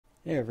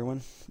Hey everyone,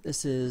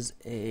 this is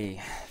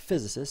a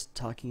physicist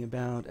talking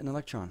about an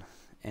electron,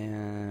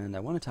 and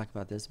I want to talk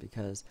about this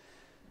because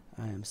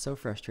I am so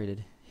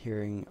frustrated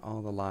hearing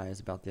all the lies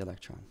about the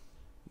electron.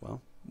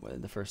 Well,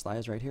 the first lie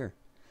is right here.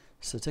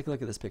 So take a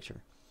look at this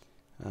picture.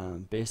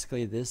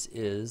 Basically, this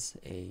is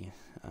a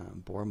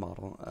Bohr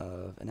model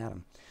of an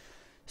atom.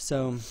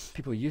 So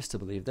people used to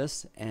believe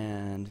this,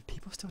 and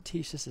people still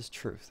teach this as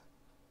truth.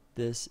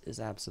 This is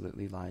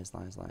absolutely lies,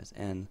 lies, lies.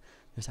 And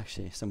there's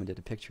actually, someone did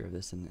a picture of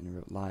this and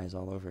wrote lies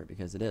all over it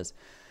because it is.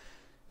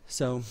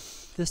 So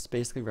this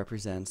basically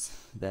represents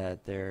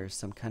that there's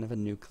some kind of a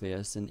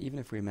nucleus, and even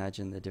if we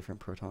imagine the different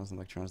protons and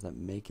electrons that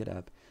make it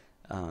up,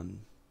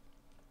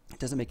 it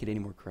doesn't make it any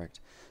more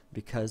correct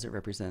because it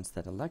represents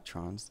that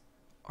electrons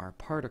are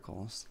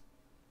particles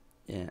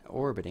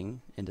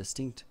orbiting in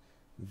distinct,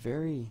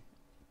 very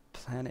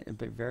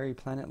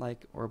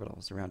planet-like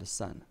orbitals around a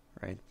sun,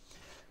 right?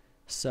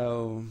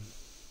 So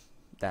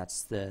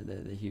that's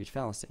the huge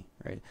fallacy,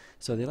 right?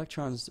 So the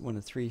electron is one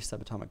of the three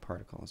subatomic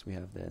particles. We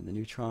have the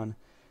neutron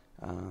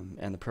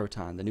and the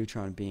proton. The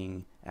neutron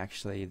being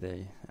actually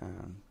the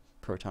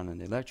proton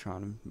and the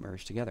electron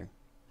merged together.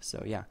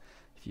 So yeah,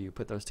 if you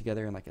put those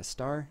together in like a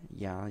star,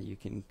 yeah, you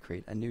can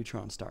create a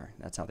neutron star.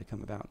 That's how they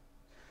come about.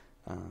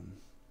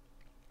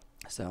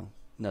 So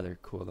another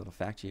cool little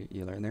fact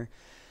you learn there.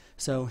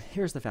 So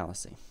here's the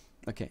fallacy.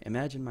 Okay,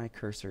 imagine my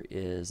cursor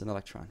is an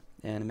electron,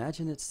 and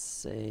imagine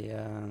it's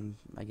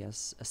I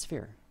guess, a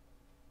sphere.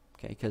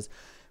 Okay, because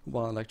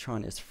while an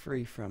electron is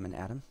free from an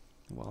atom,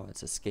 while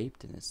it's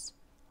escaped and it's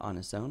on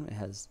its own, it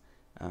has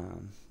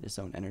its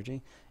own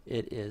energy,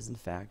 it is in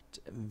fact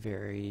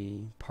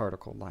very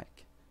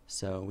particle-like.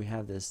 So we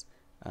have this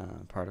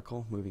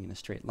particle moving in a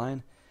straight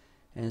line,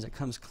 and as it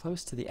comes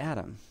close to the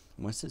atom,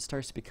 once it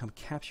starts to become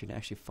captured, it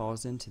actually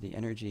falls into the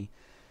energy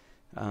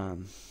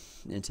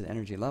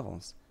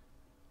levels.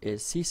 It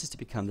ceases to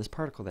become this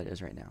particle that it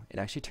is right now. It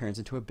actually turns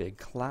into a big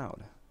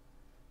cloud,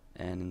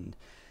 and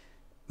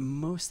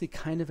mostly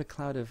kind of a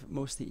cloud of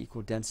mostly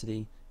equal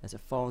density. As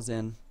it falls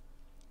in,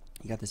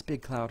 you got this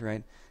big cloud,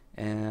 right?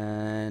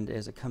 And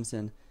as it comes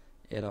in,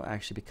 it'll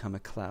actually become a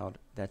cloud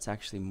that's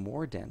actually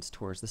more dense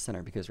towards the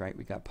center because, right,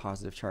 we got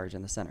positive charge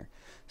in the center.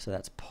 So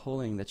that's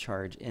pulling the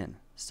charge in.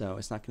 So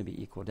it's not going to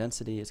be equal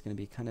density. It's going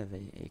to be kind of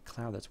a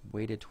cloud that's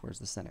weighted towards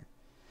the center.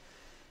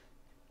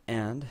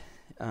 And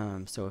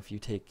so if you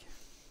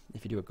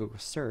do a Google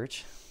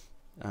search,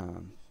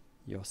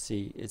 you'll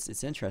see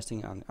it's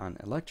interesting. On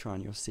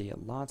Electron, you'll see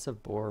lots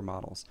of Bohr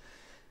models.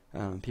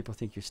 People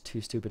think you're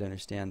too stupid to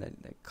understand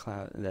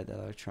that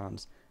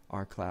electrons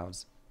are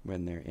clouds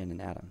when they're in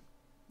an atom,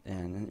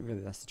 and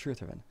really that's the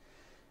truth of it.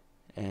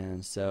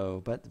 And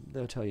so, but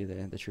they'll tell you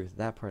the truth.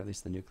 That part, at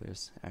least the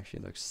nucleus,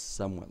 actually looks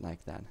somewhat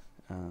like that.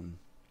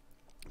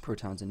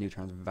 Protons and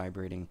neutrons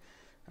vibrating,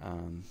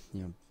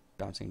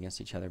 bouncing against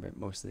each other, but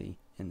mostly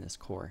in this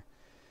core.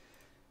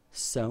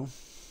 So,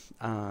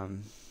 now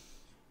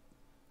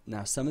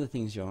some of the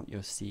things you'll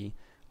see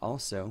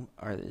also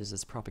is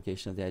this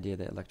propagation of the idea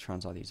that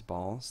electrons are these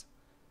balls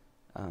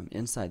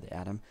inside the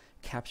atom,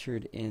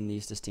 captured in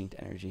these distinct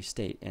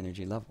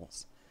energy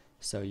levels.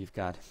 So you've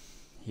got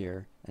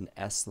here an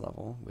S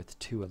level with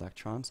 2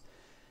 electrons,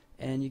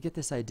 and you get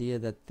this idea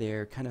that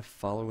they're kind of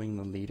following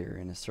the leader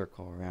in a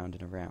circle around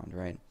and around,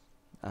 right?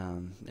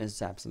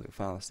 It's absolute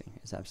fallacy.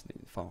 It's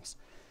absolutely false.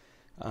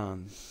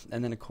 And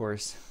then of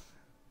course,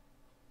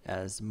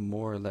 as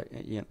more,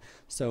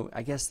 so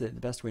I guess the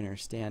best way to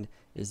understand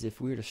is if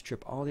we were to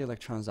strip all the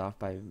electrons off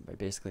by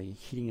basically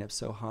heating it up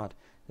so hot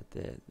that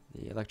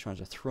the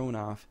electrons are thrown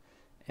off,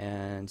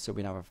 and so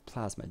we now have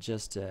plasma,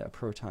 just a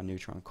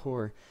proton-neutron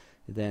core.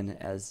 Then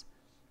as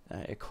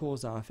it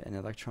cools off and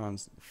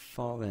electrons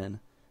fall in,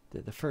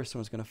 the first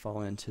one's going to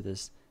fall into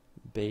this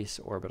base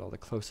orbital, the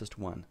closest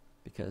one,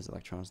 because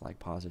electrons like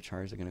positive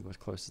charge, they're going to go as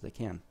close as they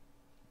can.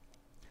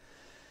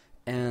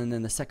 And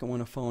then the second one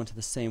will fall into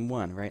the same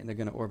one, right? And they're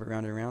going to orbit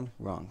round and around.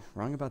 Wrong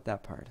about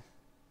that part.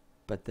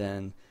 But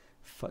then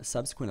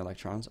subsequent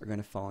electrons are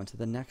going to fall into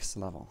the next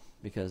level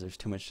because there's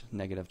too much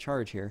negative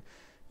charge here.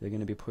 They're going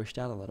to be pushed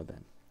out a little bit,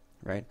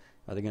 right?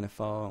 Are they going to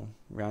fall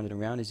round and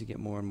around as you get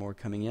more and more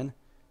coming in?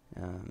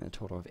 A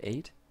total of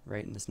 8,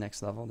 right? In this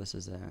next level, this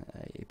is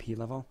a P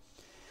level.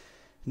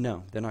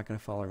 No, they're not going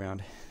to fall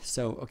around.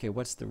 So, okay,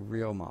 what's the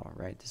real model,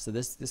 right? So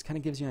this kind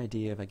of gives you an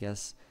idea of, I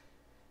guess,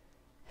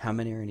 how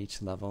many are in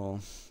each level,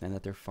 and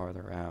that they're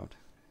farther out,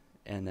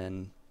 and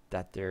then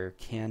that there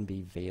can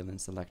be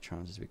valence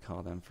electrons, as we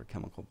call them, for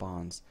chemical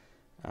bonds.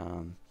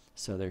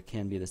 So there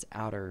can be this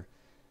outer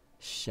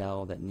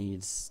shell that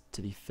needs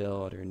to be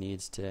filled, or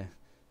needs to,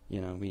 we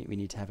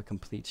need to have a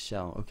complete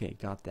shell. Okay,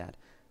 got that.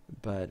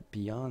 But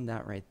beyond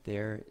that right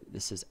there,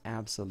 this is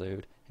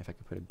absolute. If I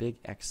could put a big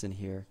X in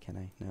here, can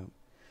I? No.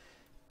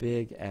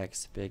 Big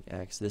X, big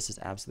X. This is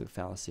absolute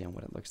fallacy on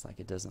what it looks like.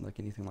 It doesn't look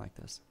anything like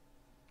this.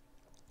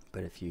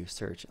 But if you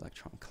search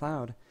Electron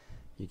Cloud,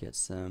 you get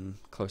some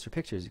closer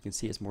pictures. You can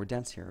see it's more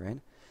dense here,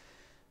 right?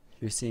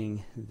 You're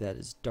seeing that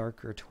it's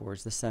darker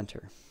towards the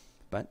center,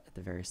 but at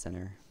the very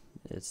center,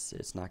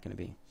 it's not going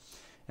to be.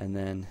 And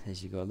then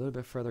as you go a little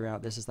bit further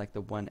out, this is like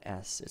the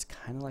 1s. It's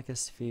kind of like a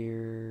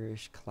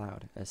spherish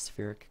cloud, a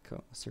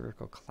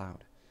spherical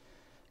cloud.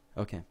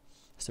 Okay,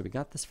 so we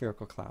got the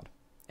spherical cloud,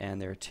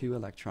 and there are two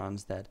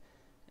electrons that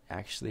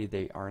actually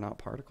they are not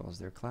particles,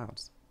 they're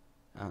clouds.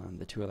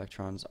 The two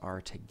electrons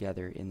are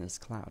together in this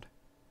cloud.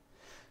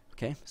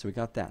 Okay, so we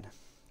got that.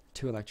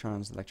 Two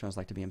electrons. Electrons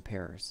like to be in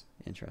pairs,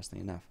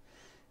 interestingly enough.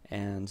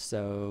 And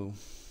so,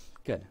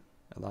 good.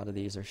 A lot of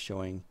these are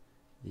showing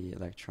the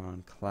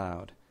electron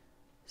cloud.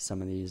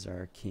 Some of these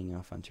are keying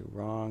off onto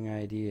wrong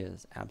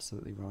ideas,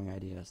 absolutely wrong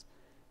ideas.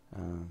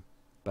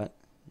 But,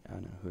 I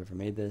don't know, whoever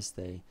made this,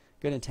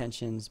 good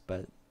intentions,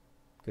 but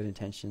good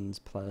intentions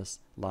plus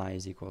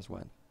lies equals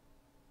what?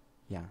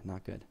 Yeah,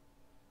 not good.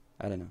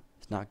 I don't know.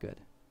 It's not good.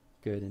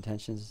 Good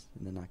intentions,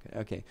 and then not good.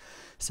 Okay,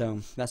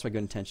 so that's why good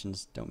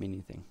intentions don't mean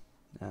anything.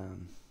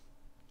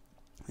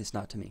 It's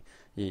not to me.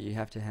 You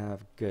have to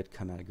have good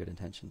come out of good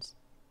intentions.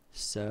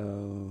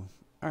 So,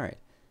 all right.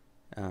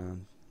 A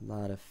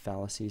lot of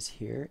fallacies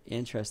here.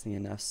 Interestingly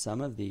enough,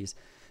 some of these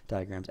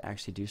diagrams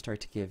actually do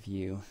start to give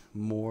you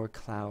more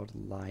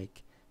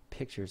cloud-like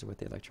pictures of what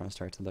the electrons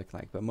start to look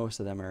like, but most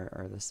of them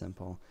are the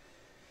simple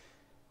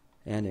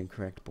and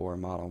incorrect Bohr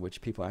model,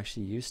 which people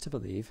actually used to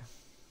believe.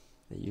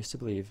 They used to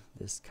believe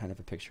this kind of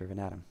a picture of an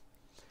atom.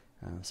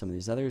 Some of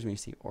these others, when you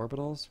see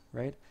orbitals,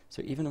 right?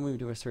 So even when we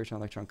do a search on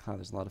electron cloud,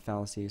 there's a lot of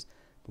fallacies.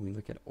 But when you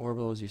look at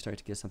orbitals, you start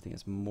to get something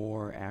that's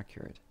more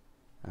accurate.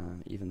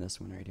 Even this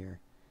one right here.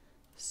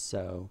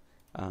 So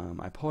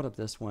I pulled up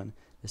this one.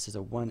 This is a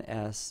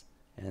 1s,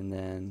 and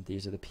then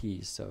these are the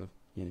p's. So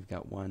you've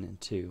got 1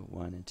 and 2,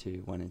 1 and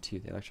 2, 1 and 2.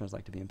 The electrons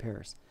like to be in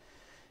pairs.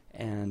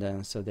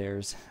 And so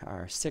there's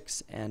our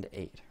 6 and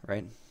 8,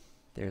 right?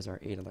 There's our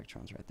 8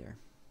 electrons right there.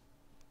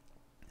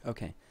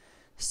 Okay,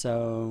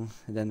 so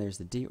then there's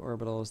the d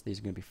orbitals. These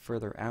are going to be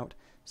further out.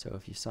 So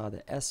if you saw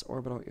the s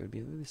orbital, it would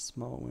be a really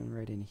small one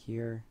right in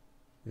here,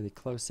 really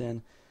close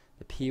in.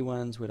 The p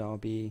ones would all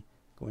be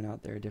going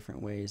out there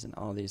different ways, and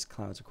all these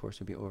clouds, of course,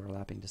 would be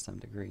overlapping to some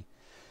degree.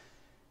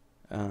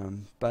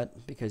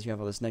 But because you have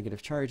all this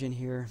negative charge in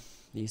here,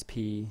 these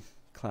p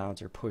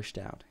clouds are pushed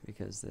out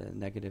because the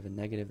negative and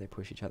negative, they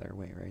push each other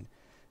away, right?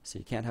 So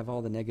you can't have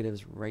all the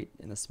negatives right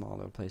in a small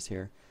little place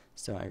here.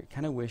 So I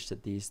kind of wish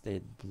that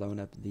they'd blown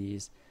up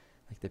these,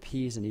 like the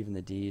p's and even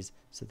the d's,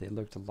 so they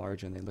looked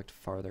larger and they looked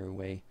farther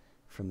away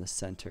from the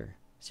center.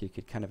 So you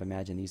could kind of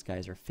imagine these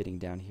guys are fitting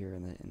down here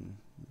in the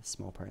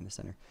small part in the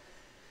center.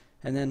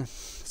 And then,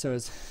 so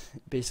as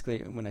basically,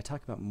 when I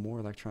talk about more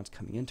electrons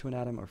coming into an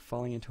atom or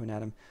falling into an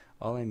atom,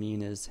 all I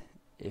mean is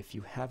if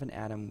you have an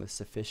atom with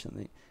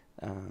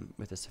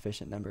with a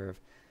sufficient number of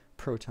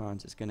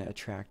protons, it's going to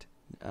attract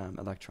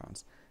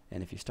electrons.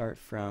 And if you start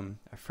from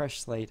a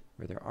fresh slate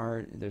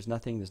where there's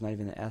nothing, there's not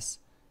even an S,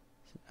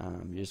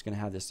 you're just going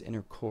to have this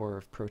inner core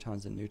of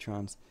protons and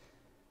neutrons.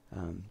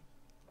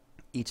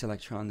 Each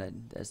electron that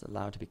is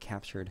allowed to be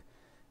captured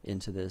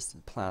into this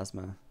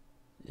plasma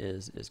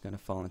is going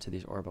to fall into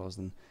these orbitals,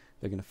 and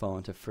they're going to fall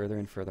into further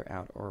and further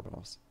out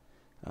orbitals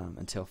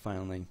until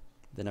finally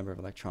the number of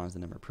electrons, the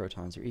number of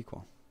protons are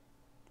equal,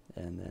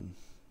 and then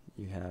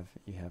you have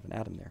an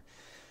atom there.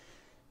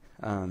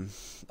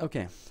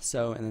 Okay,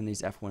 so and then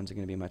these F1s are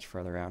going to be much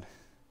further out.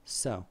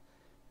 So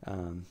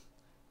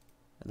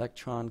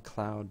electron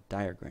cloud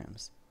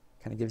diagrams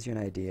kind of gives you an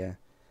idea.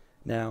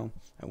 Now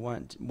I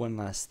want one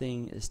last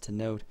thing is to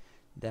note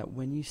that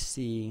when you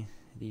see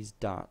these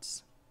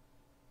dots,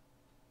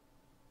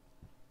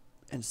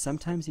 and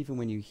sometimes even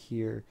when you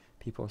hear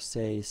people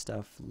say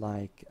stuff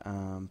like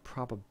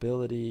probable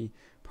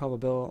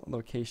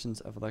locations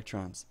of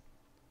electrons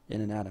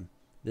in an atom,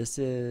 this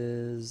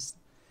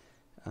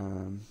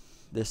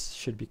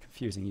should be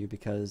confusing you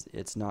because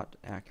it's not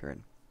accurate.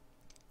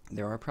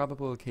 There are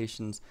probable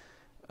locations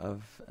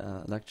of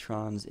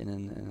electrons in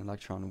an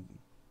electron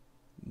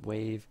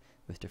wave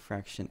with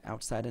diffraction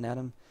outside an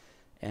atom,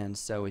 and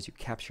so as you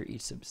capture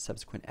each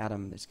subsequent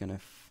atom, it's going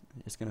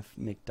to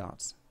make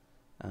dots.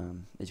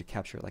 As you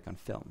capture it like on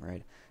film,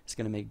 right? It's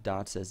going to make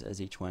dots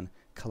as each one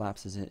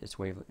collapses its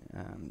wave,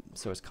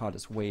 so it's called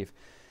its wave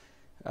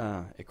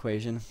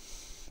equation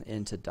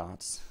into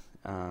dots.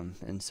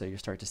 And so you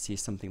start to see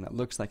something that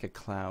looks like a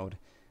cloud.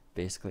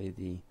 Basically,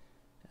 the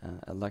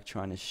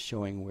electron is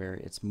showing where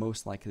it's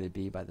most likely to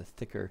be by the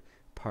thicker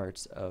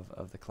parts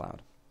of the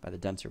cloud, by the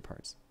denser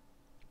parts.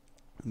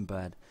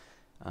 But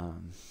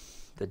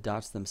the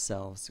dots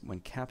themselves,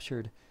 when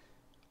captured,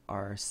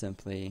 are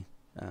simply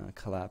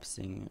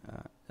collapsing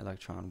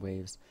electron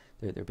waves.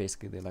 They're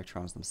basically the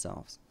electrons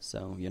themselves.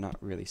 So you're not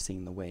really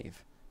seeing the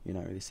wave. You're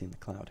not really seeing the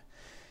cloud.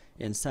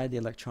 Inside the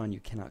electron, you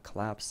cannot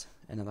collapse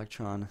an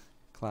electron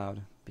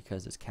cloud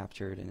because it's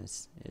captured and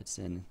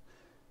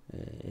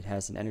it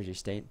has an energy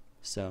state.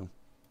 So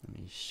let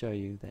me show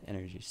you the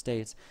energy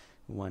states.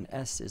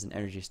 1s is an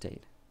energy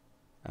state.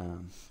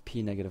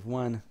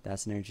 P-1,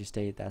 that's an energy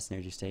state. That's an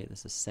energy state.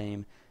 That's the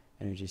same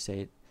energy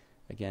state.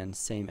 Again,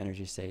 same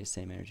energy state,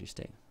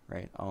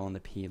 right? All on the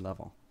P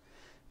level,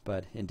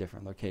 but in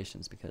different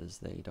locations because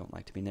they don't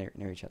like to be near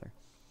each other.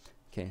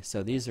 Okay,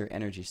 so these are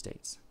energy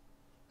states.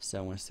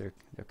 So once they're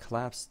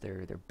collapsed,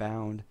 they're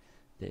bound.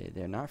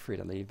 They're not free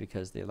to leave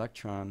because the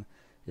electron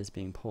is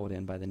being pulled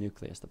in by the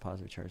nucleus, the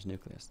positive charged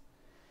nucleus.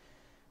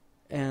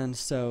 And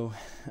so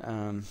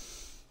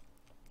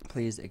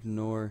please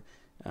ignore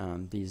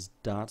these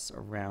dots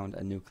around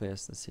a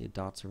nucleus. Let's see,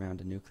 dots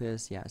around a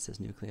nucleus. Yeah, it says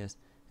nucleus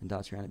and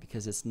dots around it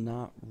because it's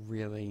not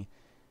really,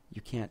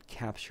 you can't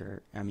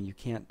capture, I mean, you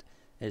can't,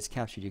 it's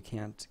captured, you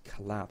can't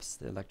collapse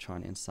the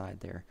electron inside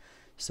there.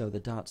 So the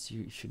dots,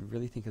 you should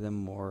really think of them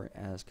more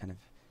as kind of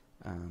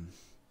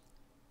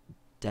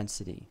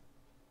density.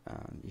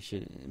 You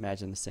should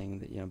imagine the saying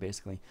that, you know,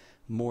 basically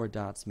more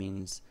dots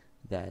means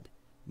that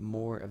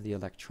more of the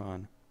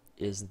electron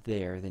is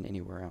there than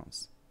anywhere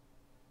else.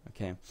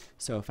 Okay,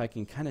 so if I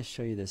can kind of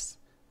show you this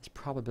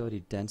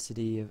probability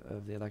density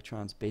of the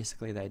electrons,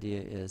 basically the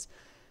idea is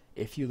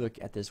if you look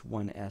at this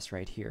 1s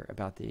right here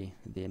about the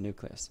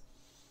nucleus,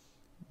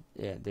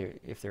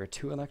 if there are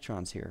 2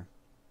 electrons here,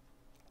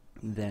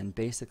 then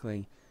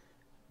basically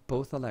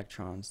both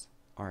electrons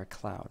are a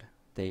cloud.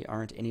 They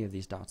aren't any of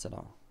these dots at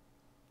all.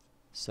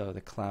 So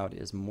the cloud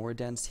is more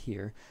dense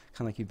here,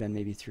 kind of like you've been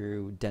maybe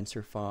through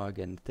denser fog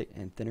and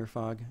thinner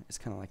fog. It's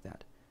kind of like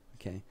that,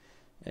 okay?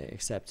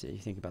 Except you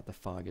think about the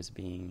fog as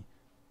being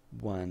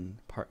 1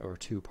 or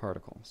 2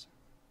 particles.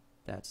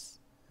 That's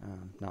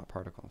not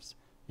particles.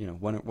 You know,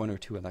 one or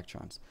 2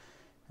 electrons.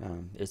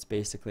 It's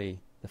basically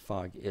the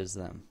fog is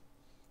them.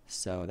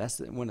 So that's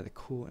one of the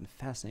cool and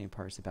fascinating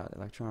parts about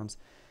electrons.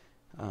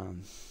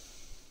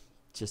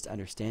 Just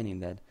understanding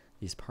that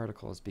these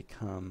particles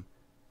become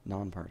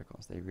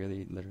non-particles. They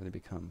really literally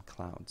become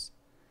clouds.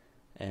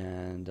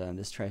 And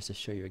this tries to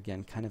show you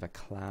again kind of a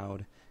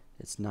cloud.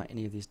 It's not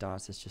any of these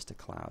dots, it's just a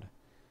cloud.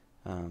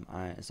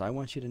 So I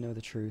want you to know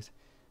the truth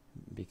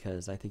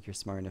because I think you're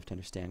smart enough to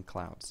understand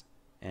clouds.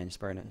 And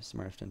you're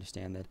smart enough to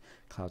understand that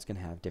clouds can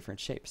have different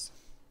shapes,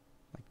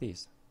 like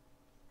these.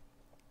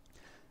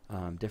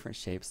 Different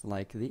shapes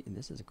like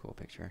this is a cool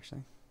picture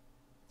actually.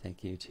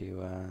 Thank you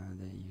to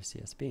the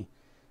UCSB.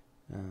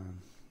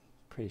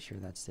 Pretty sure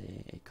that's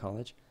a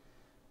college.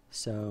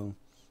 So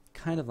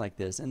kind of like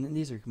this, and then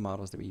these are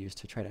models that we use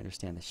to try to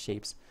understand the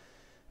shapes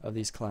of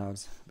these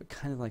clouds, but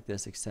kind of like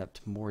this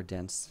except more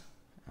dense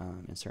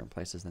in certain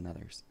places than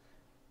others.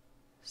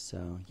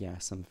 So yeah,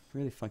 some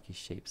really funky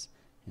shapes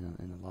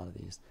in a lot of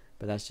these,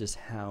 but that's just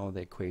how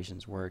the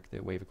equations work,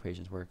 the wave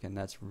equations work, and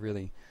that's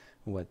really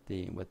what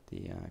the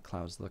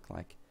clouds look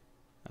like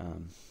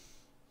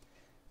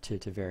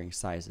to varying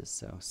sizes.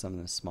 So some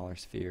of the smaller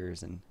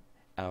spheres and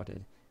out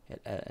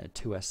at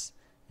 2s,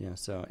 you know,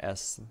 so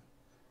S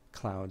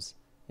clouds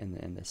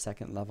in the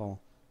second level,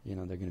 you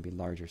know, they're going to be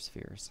larger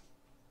spheres.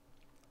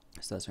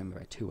 So that's what I mean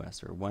by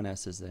 2s, or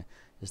 1s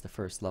is the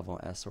first level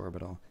S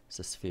orbital, it's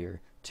a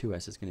sphere.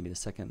 2s is going to be the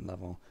second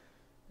level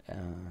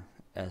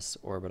S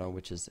orbital,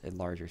 which is a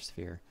larger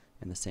sphere.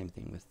 And the same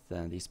thing with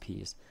these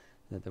P's.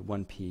 The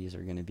 1P's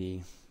are going to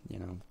be, you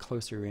know,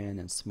 closer in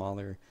and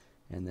smaller,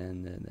 and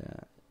then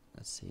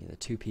the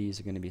 2P's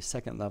are going to be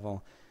second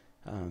level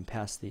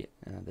past the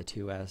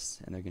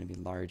 2s, and they're going to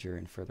be larger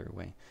and further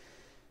away.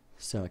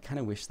 So I kind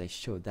of wish they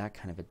showed that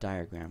kind of a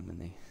diagram when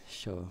they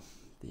show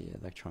the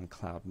electron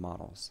cloud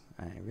models.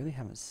 I really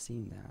haven't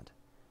seen that,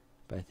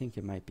 but I think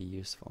it might be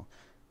useful.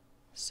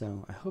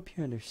 So I hope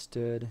you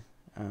understood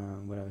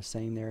what I was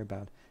saying there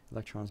about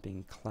electrons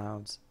being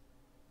clouds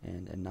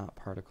and not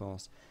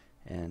particles.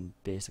 And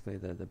basically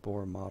the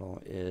Bohr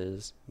model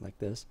is like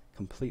this,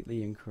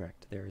 completely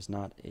incorrect. There is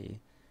not a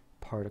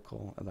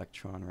particle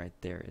electron right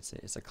there.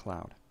 It's a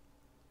cloud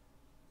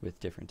with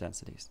different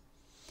densities.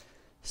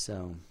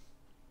 So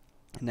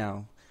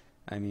now,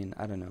 I mean,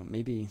 I don't know,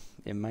 maybe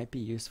it might be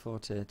useful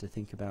to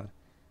think about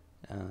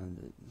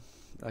the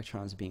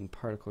electrons being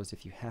particles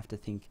if you have to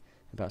think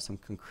about some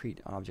concrete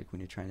object when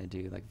you're trying to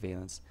do like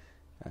valence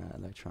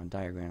electron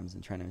diagrams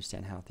and trying to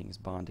understand how things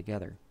bond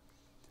together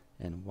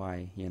and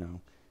why, you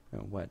know,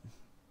 what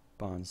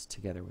bonds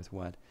together with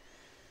what.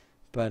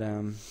 But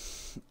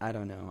I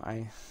don't know,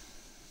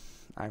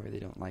 I really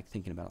don't like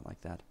thinking about it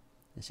like that.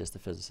 It's just the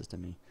physicist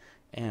in me.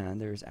 And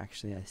there's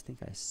actually, I think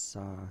I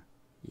saw,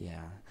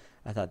 yeah,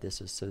 I thought this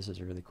was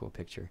a really cool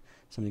picture.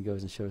 Somebody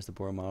goes and shows the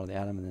Bohr model of the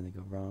atom, and then they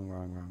go wrong,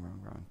 wrong, wrong, wrong,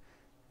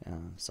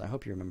 wrong. So I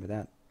hope you remember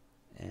that,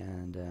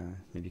 and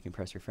maybe you can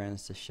press your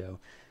friends to show,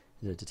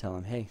 to tell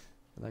them, hey,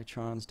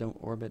 electrons don't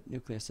orbit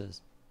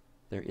nucleuses.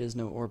 There is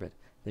no orbit.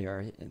 They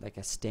are like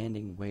a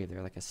standing wave.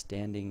 They're like a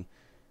standing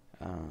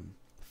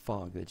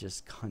fog that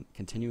just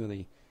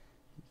continually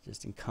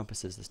just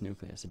encompasses this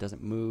nucleus. It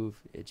doesn't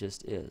move. It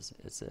just is.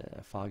 It's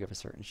a fog of a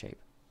certain shape.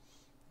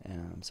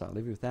 So I'll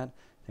leave you with that.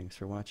 Thanks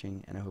for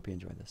watching, and I hope you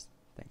enjoyed this.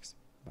 Thanks.